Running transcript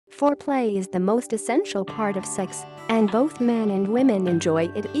Foreplay is the most essential part of sex, and both men and women enjoy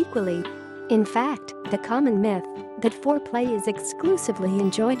it equally. In fact, the common myth that foreplay is exclusively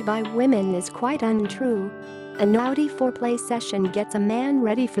enjoyed by women is quite untrue. A naughty foreplay session gets a man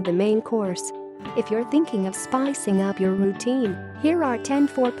ready for the main course. If you're thinking of spicing up your routine, here are 10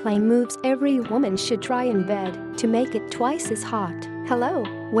 foreplay moves every woman should try in bed to make it twice as hot. Hello,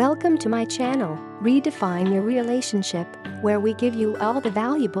 welcome to my channel, Redefine Your Relationship, where we give you all the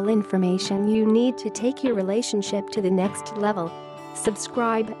valuable information you need to take your relationship to the next level.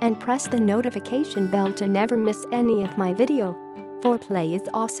 Subscribe and press the notification bell to never miss any of my video. Foreplay is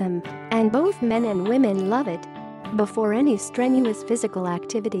awesome, and both men and women love it. Before any strenuous physical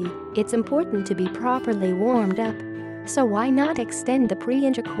activity, it's important to be properly warmed up. So why not extend the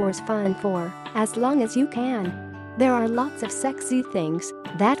pre-intercourse fun for as long as you can? There are lots of sexy things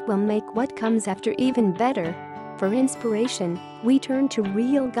that will make what comes after even better. For inspiration, we turn to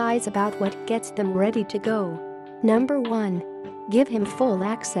real guys about what gets them ready to go. Number 1. Give him full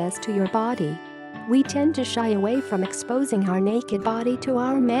access to your body. We tend to shy away from exposing our naked body to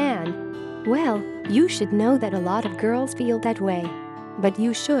our man. Well, you should know that a lot of girls feel that way. But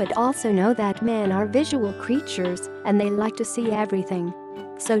you should also know that men are visual creatures and they like to see everything.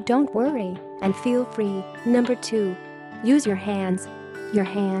 So don't worry and feel free. Number 2. Use your hands. Your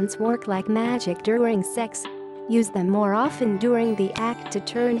hands work like magic during sex. Use them more often during the act to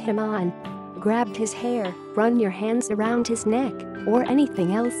turn him on. Grab his hair, run your hands around his neck, or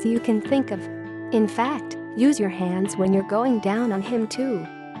anything else you can think of. In fact, use your hands when you're going down on him too.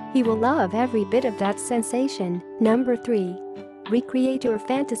 He will love every bit of that sensation. Number 3. Recreate your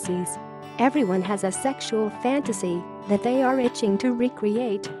fantasies. Everyone has a sexual fantasy that they are itching to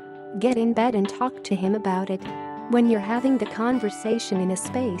recreate. Get in bed and talk to him about it. When you're having the conversation in a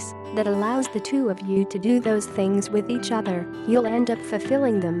space that allows the two of you to do those things with each other, you'll end up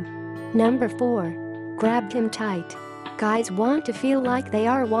fulfilling them. Number 4. Grab him tight. Guys want to feel like they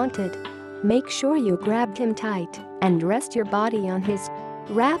are wanted. Make sure you grab him tight and rest your body on his.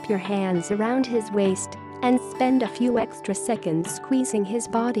 Wrap your hands around his waist and spend a few extra seconds squeezing his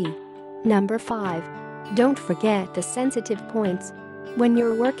body. Number 5. Don't forget the sensitive points. When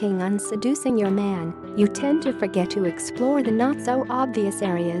you're working on seducing your man, you tend to forget to explore the not-so-obvious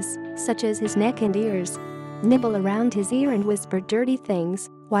areas, such as his neck and ears. Nibble around his ear and whisper dirty things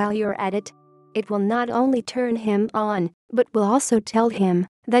while you're at it. It will not only turn him on, but will also tell him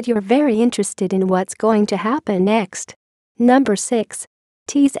that you're very interested in what's going to happen next. Number 6.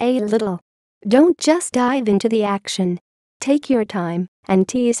 Tease a little. Don't just dive into the action. Take your time and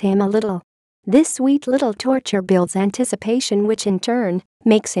tease him a little. This sweet little torture builds anticipation, which in turn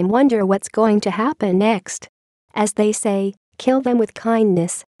makes him wonder what's going to happen next. As they say, kill them with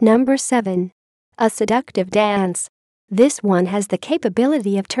kindness. Number 7. A seductive dance. This one has the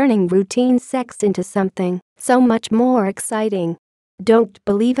capability of turning routine sex into something so much more exciting. Don't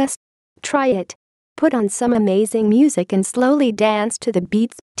believe us? Try it. Put on some amazing music and slowly dance to the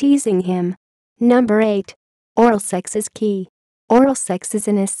beats, teasing him. Number 8. Oral sex is key. Oral sex is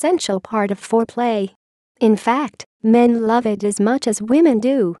an essential part of foreplay. In fact, men love it as much as women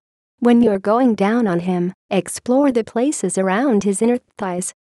do. When you're going down on him, explore the places around his inner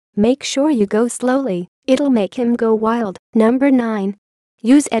thighs. Make sure you go slowly, it'll make him go wild. Number 9.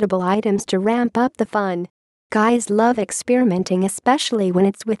 Use edible items to ramp up the fun. Guys love experimenting, especially when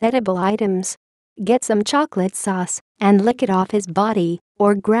it's with edible items. Get some chocolate sauce and lick it off his body,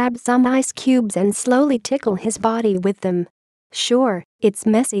 or grab some ice cubes and slowly tickle his body with them. Sure, it's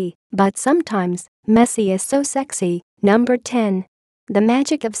messy, but sometimes, messy is so sexy. Number 10. The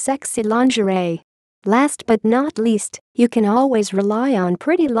magic of sexy lingerie. Last but not least, you can always rely on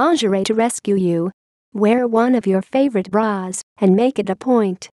pretty lingerie to rescue you. Wear one of your favorite bras and make it a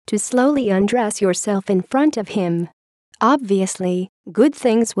point to slowly undress yourself in front of him. Obviously, good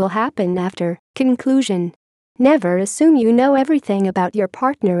things will happen after. Conclusion. Never assume you know everything about your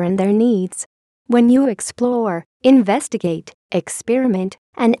partner and their needs. When you explore, investigate, experiment,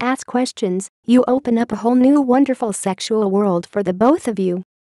 and ask questions, you open up a whole new wonderful sexual world for the both of you.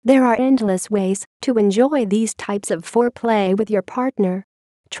 There are endless ways to enjoy these types of foreplay with your partner.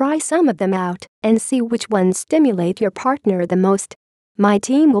 Try some of them out and see which ones stimulate your partner the most. My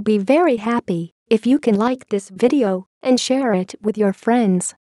team will be very happy if you can like this video and share it with your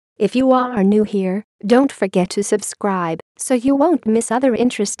friends. If you are new here, don't forget to subscribe so you won't miss other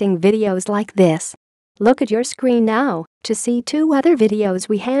interesting videos like this. Look at your screen now to see 2 other videos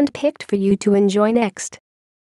we handpicked for you to enjoy next.